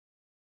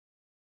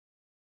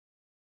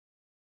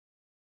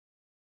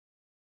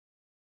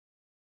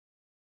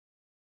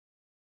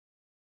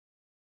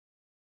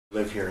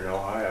Live here in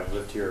Ojai. I've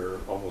lived here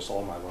almost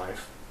all my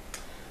life.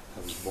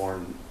 I was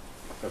born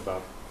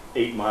about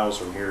 8 miles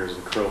from here as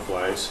the crow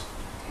flies,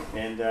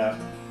 and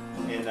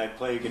I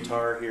play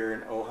guitar here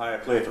in Ojai. I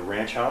play at the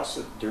ranch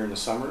house during the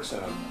summers,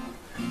 and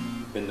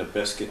I've been the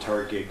best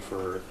guitar gig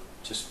for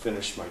just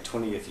finished my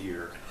 20th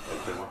year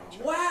at the ranch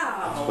house.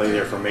 Wow! I play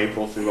there from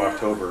April through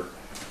October,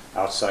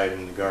 outside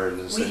in the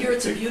gardens. We hear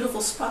it's a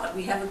beautiful spot.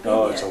 We haven't been yet.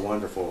 Oh, it's a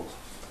wonderful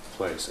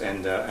place,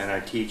 and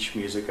I teach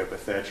music up at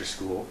Thatcher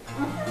School,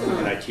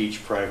 and I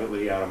teach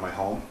privately out of my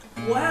home.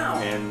 Wow!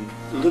 And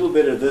a little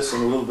bit of this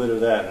and a little bit of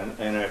that,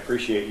 and I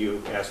appreciate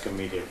you asking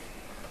me to.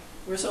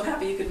 We're so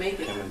happy you could make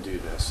it. Come and do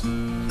this.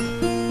 And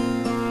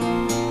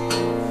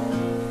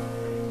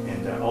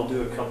I'll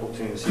do a couple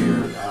tunes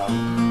here.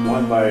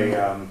 One by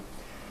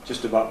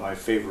just about my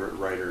favorite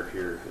writer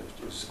here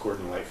is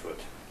Gordon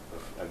Lightfoot.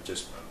 I've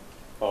just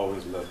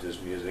always loved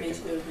his music,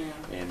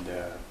 and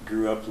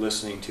grew up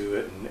listening to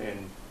it,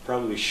 and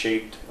probably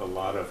shaped a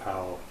lot of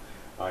how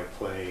I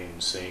play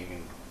and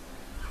sing.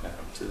 And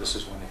so this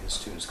is one of his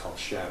tunes called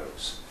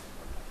Shadows.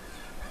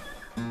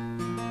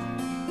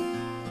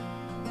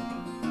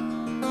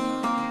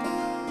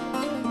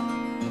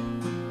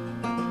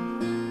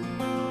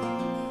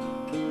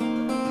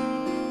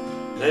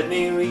 Let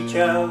me reach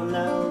out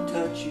now and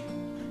touch you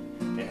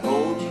and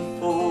hold you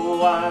for a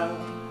while.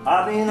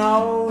 I've been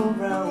all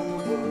around the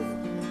world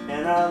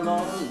and I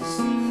long to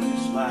see you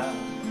smile.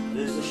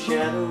 There's a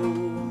shadow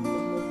on the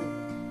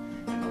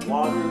moon and the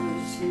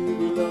waters here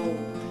below.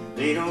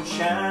 They don't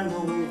shine the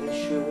way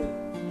they should,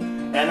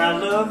 and I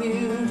love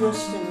you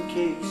just in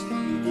case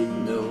you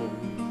didn't know.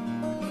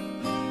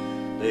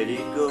 Let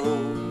it go,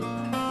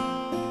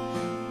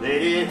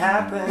 let it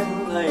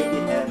happen like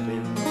it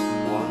happened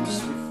once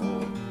before.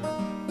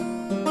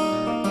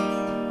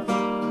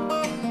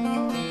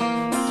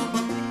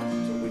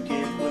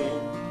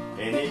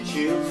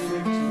 Chills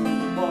straight to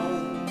the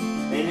bone,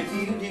 and if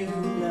you do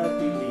not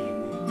believe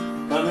me,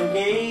 come and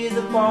gaze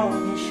upon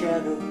the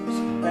shadows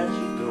as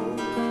you go.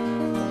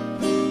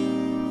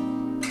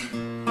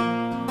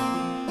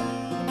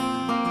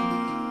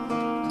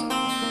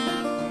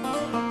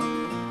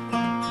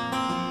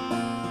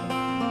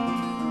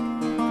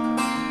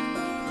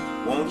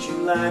 Won't you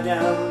lie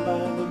down by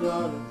me,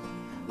 darling?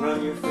 Run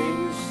your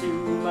fingers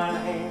through my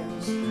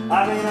hands.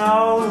 I've been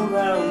all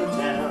around the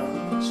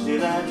town,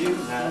 still I do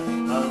not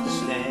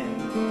understand.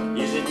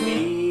 Is it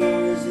me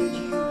or is it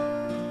you,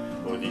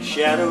 or the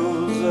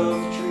shadows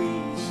of the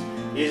trees?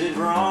 Is it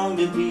wrong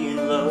to be in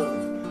love,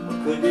 or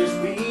could this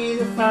be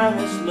the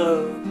finest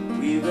love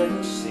we've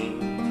ever seen?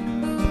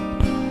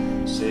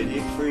 Set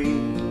it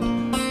free,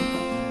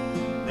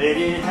 let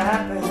it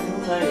happen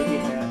like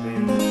it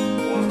happened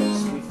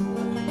once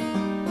before.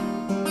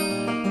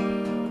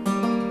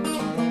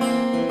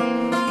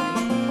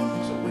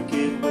 So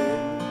wicked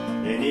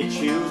wind, and it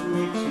chills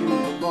me to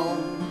the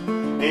bone.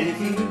 And if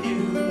you do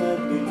not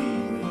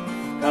believe me,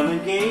 come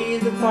and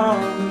gaze upon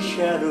the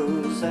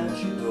shadows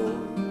as you go.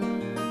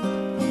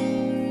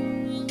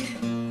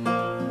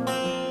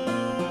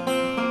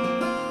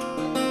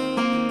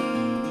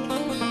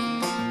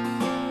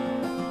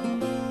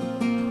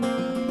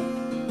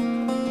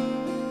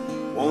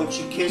 Won't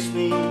you kiss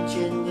me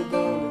gently,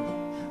 darling,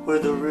 where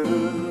the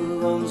river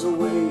runs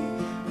away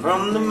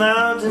from the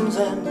mountains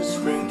and the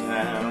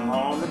springtime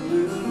on a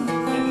blue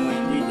and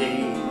windy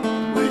day,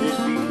 where there's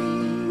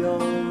beauty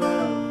all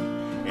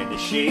around and the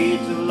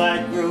shades of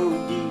light grow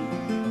deep.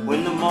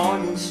 When the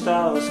morning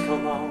stars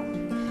come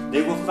on,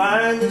 they will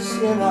find us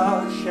in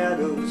our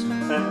shadows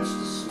fast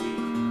asleep.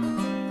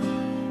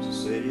 So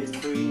set it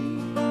free,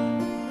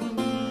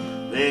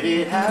 let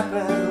it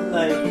happen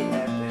like it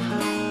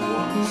happened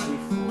once before.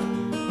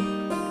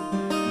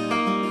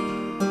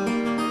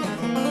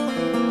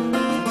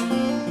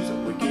 So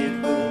wicked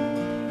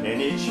wind,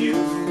 and it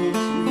chills me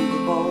to the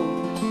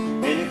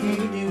bone. And if you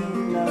do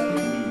not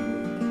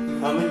believe me,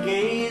 come and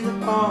gaze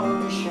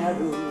upon the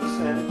shadows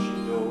at your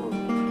door.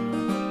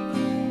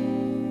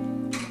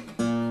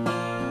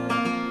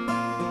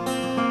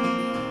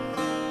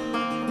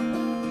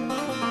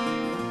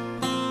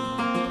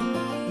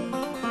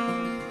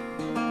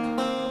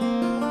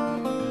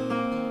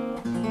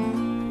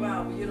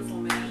 Wow, beautiful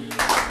man.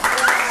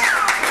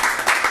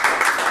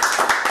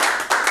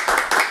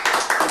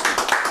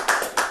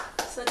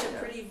 Such a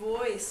pretty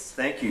voice.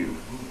 Thank you.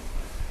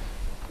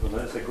 Well,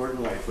 that's a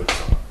Gordon Lightfoot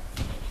song.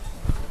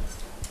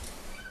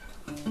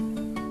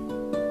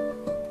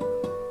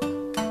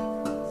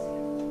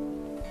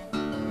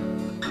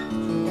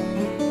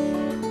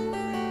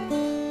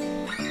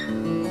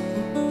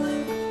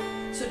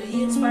 So did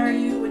he inspire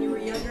you when you were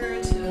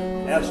younger to?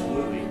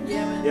 Absolutely.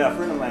 Yeah, a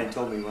friend of mine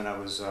told me when I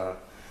was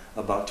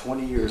about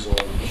 20 years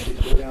old, you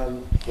should go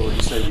down, or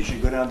he said you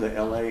should go down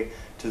to LA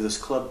to this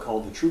club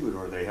called the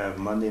Troubadour. They have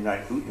Monday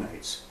night hoot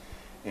nights.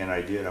 And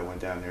I did. I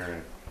went down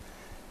there,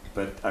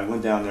 but I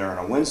went down there on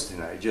a Wednesday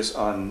night, just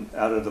out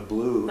of the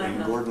blue,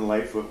 and Gordon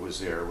Lightfoot was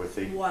there with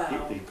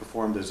he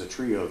performed as a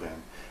trio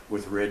then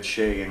with Red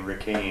Shea and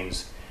Rick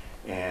Haynes,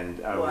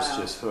 and I was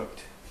just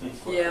hooked.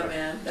 Yeah,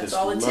 man, that's just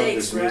all it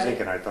takes, his music,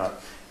 right? and I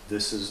thought,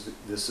 this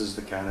is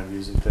the kind of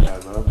music that I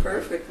love.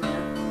 Perfect,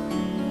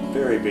 man.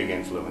 Very big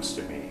influence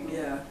to me.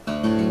 Yeah.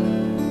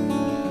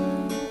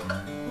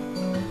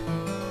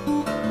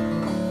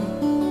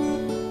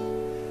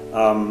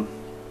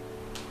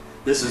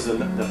 This is a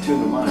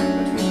tune of mine,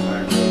 a tune that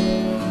I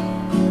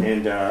wrote,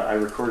 and I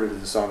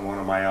recorded this on one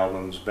of my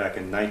albums back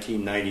in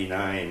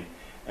 1999.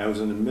 I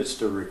was in the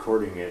midst of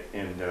recording it,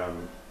 and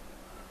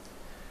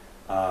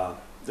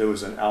there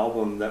was an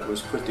album that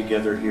was put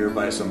together here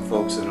by some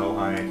folks in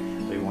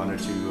Ojai. They wanted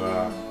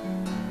to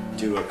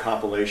do a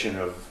compilation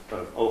of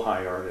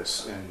Ojai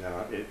artists, and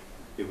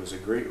it was a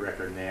great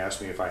record, and they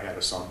asked me if I had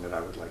a song that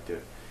I would like to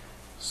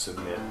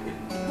submit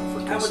for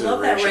consideration. I would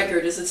love that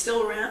record. Is it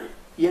still around?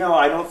 You know,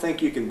 I don't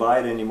think you can buy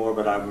it anymore,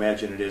 but I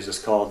imagine it is. It's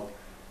called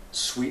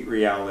Sweet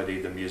Reality,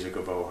 the Music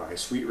of Ojai.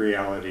 Sweet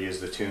Reality is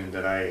the tune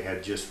that I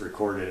had just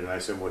recorded, and I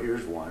said, well,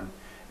 here's one.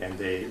 And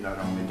they, not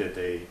only did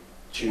they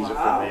choose it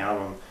from the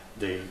album,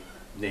 they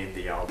named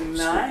the album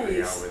Nice. Sweet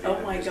Reality.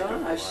 Oh my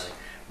gosh.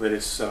 But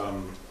it's a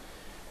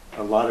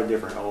lot of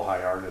different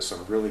Ojai artists,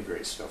 some really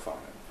great stuff on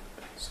it.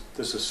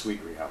 This is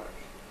Sweet Reality.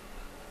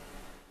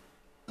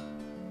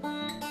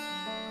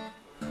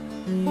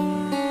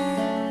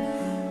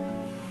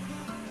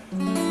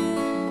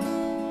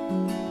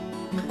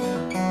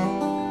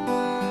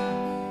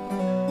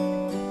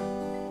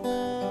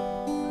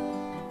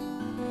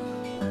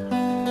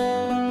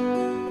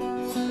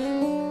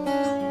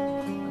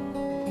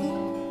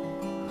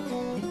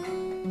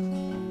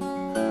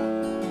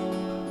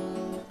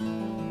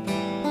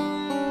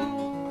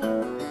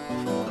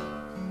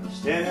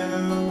 Standing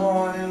in the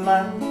morning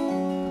light,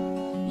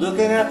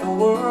 looking at the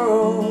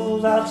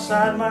world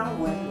outside my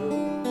window.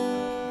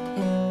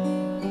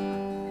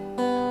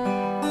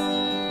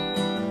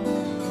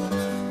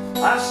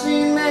 I've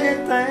seen many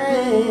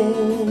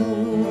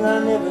things I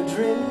never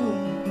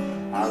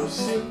dreamed I would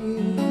see.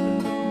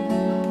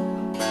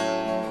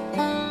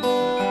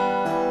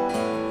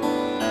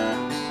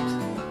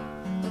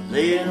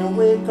 Laying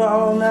awake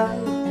all night,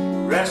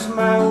 rest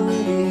my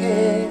weary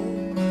head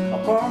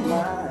upon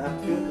my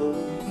pillow.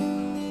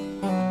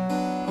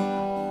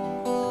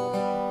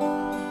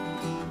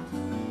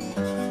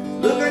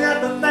 Looking at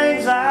the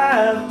things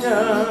I've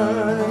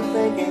done and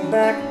thinking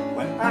back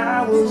when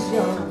I was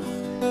young,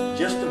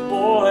 just a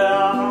boy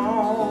out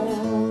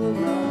on the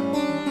run,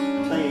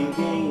 playing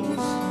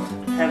games,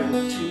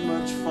 having too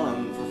much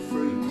fun for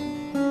free.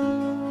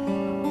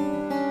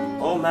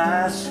 Oh,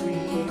 my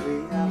sweet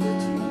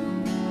reality.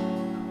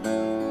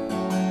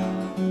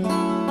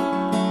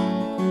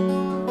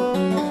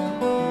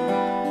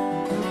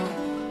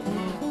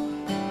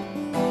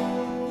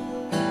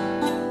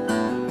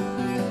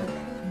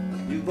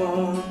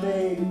 Newborn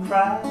baby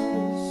cries,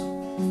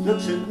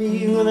 looks at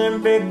me with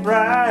them big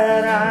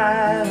bright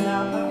eyes.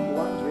 Now I'm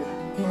wondering,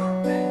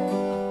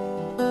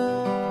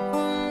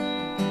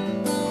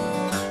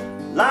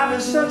 life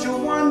is such a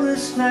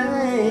wondrous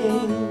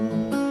thing,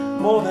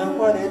 more than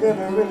what it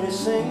ever really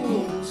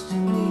seems to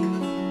be.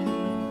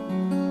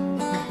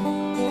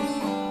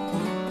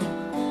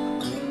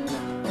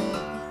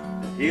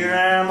 Here I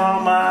am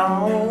on my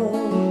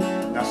own,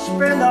 I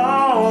spend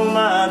all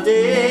my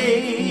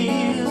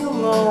days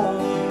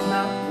alone,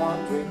 not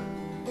wondering.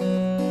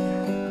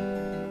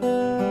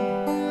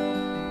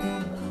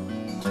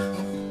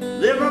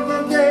 Live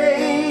from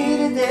day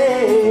to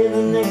day,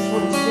 the next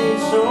one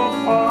seems so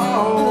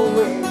far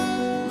away.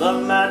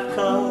 Love might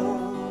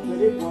come, but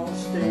it won't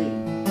stay.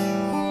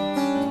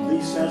 At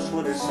least that's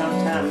what it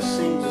sometimes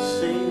seems to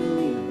say to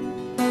me.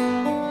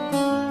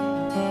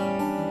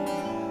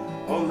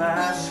 Oh,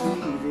 my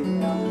sweet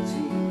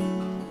reality.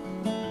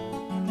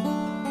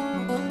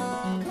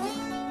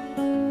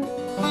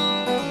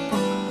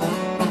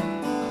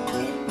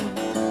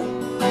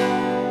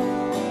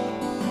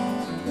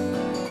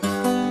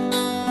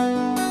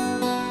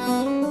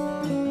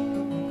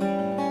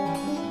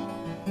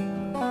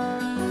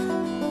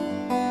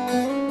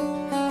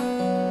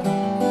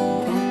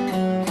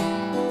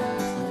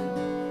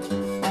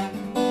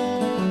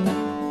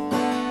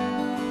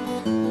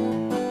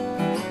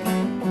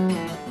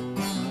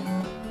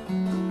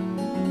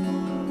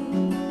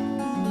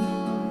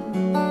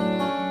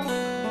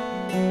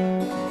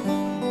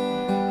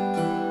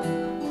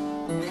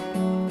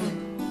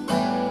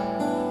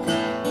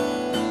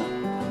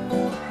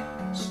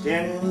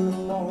 Standing in the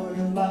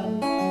morning light,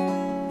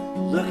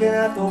 looking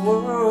at the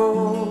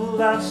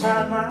world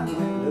outside my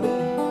window.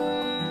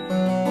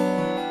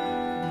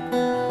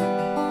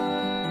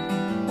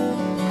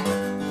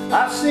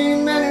 I've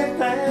seen many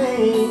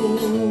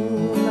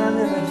things I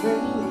never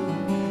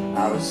dreamed I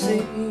would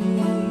see.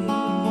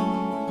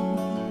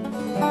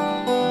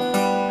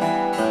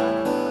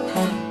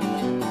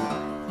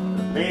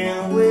 Laying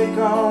awake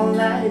all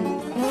night,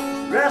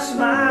 rest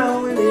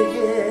my weary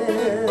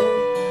head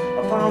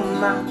upon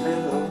my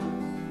pillow.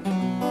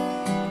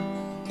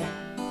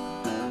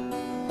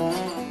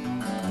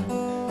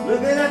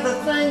 Looking at the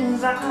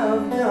things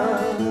I've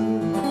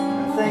done,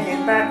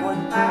 thinking back when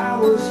I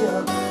was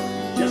young,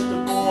 just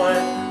a boy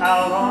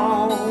out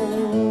on the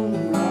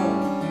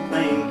road,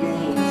 playing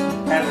games,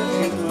 having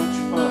too much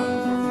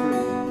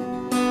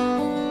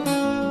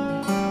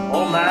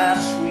my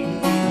sweet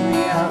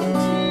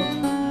reality.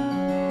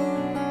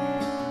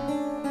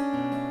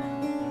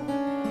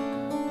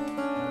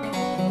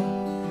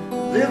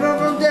 Living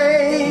from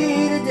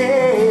day to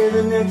day,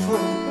 the next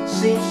one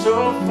seems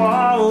so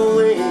far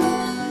away.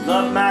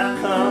 Love might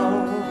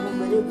come,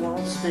 but it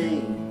won't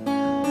stay.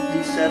 At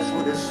least that's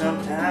what it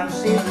sometimes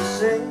seems to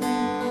say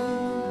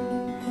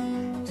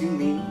to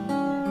me.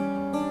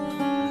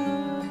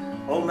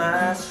 Oh,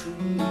 my sweet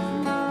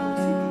reality.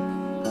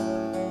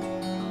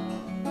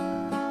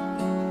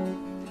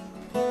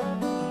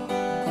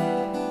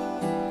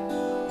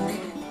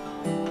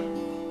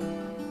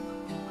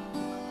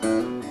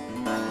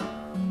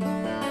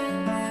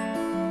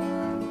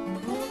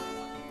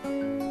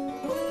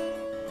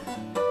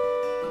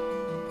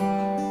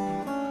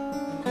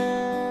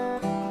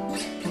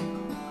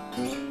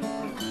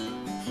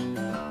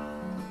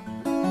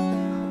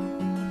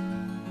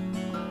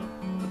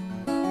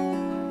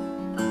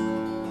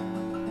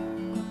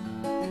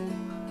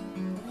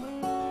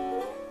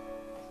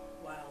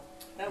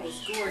 That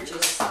was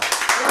gorgeous. Love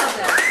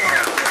that song.